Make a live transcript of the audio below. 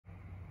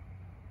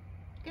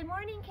Good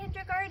morning,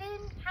 kindergarten.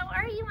 How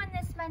are you on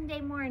this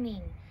Monday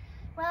morning?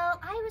 Well,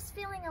 I was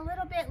feeling a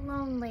little bit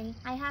lonely,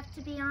 I have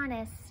to be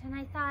honest, and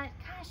I thought,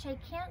 gosh, I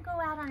can't go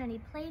out on any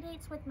play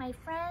dates with my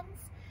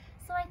friends,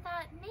 so I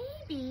thought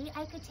maybe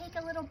I could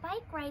take a little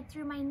bike ride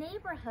through my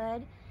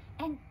neighborhood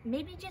and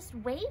maybe just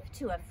wave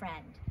to a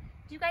friend.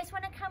 Do you guys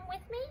want to come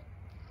with me?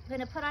 I'm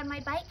going to put on my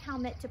bike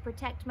helmet to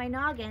protect my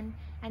noggin,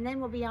 and then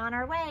we'll be on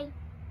our way.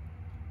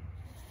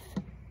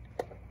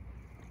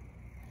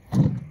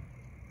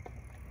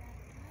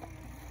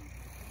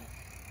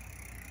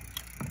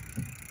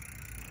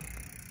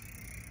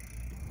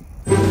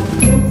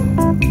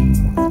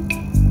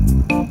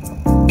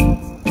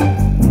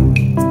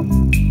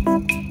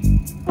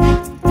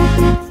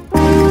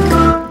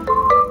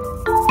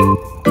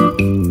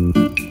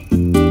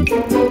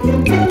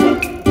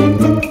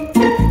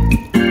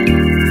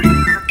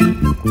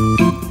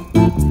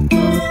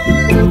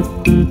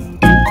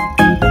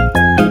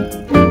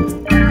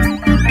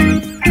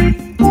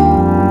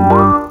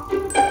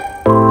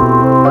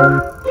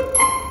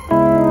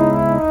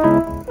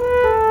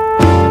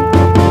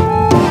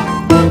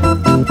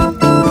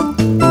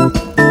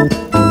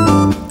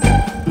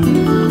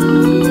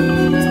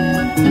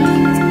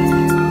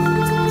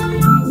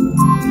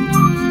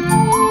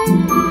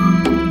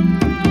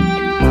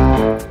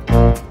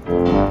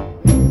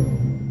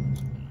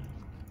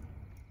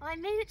 I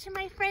made it to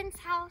my friend's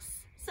house.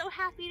 So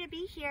happy to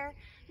be here.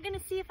 I'm gonna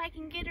see if I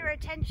can get her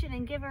attention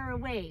and give her a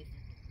wave.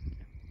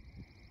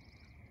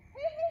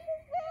 Hey,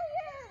 Mrs.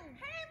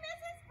 Williams! Hey,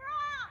 Mrs.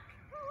 Brock!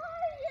 How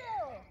are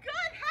you?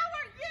 Good, how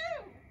are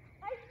you?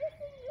 I'm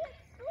missing you at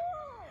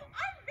school.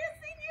 I'm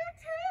missing you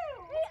too.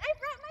 Hey, I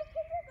brought my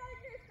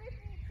kindergartners with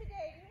me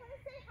today. Do you want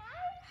to say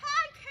hi?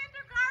 Hi,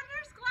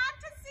 kindergartners. Glad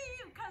to see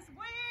you because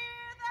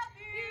we're the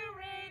View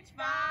Ridge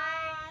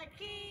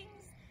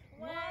Vikings.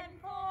 One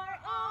for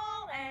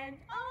all and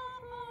all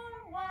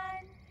for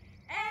one.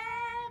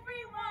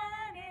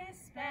 Everyone is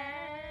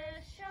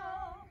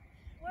special.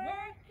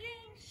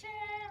 Working,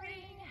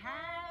 sharing,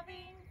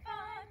 having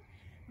fun.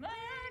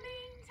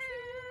 Learning to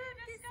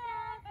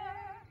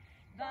discover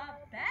the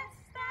best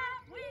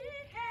that we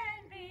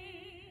can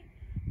be.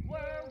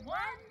 We're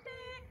one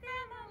big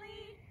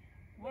family.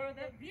 We're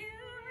the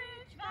View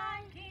Ridge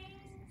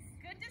Vikings.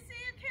 Good to see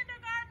you,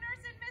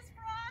 kindergartners and Miss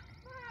Brock.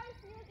 Bye.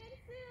 See you again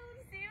soon.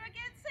 See you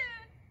again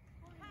soon.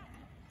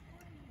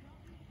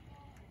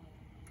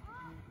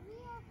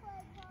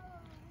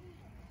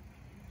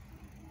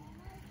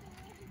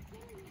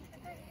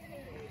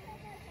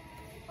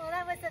 Well,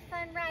 that was a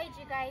fun ride,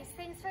 you guys.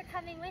 Thanks for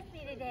coming with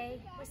me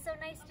today. It was so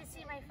nice to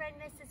see my friend,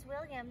 Mrs.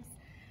 Williams.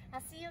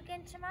 I'll see you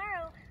again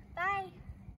tomorrow. Bye.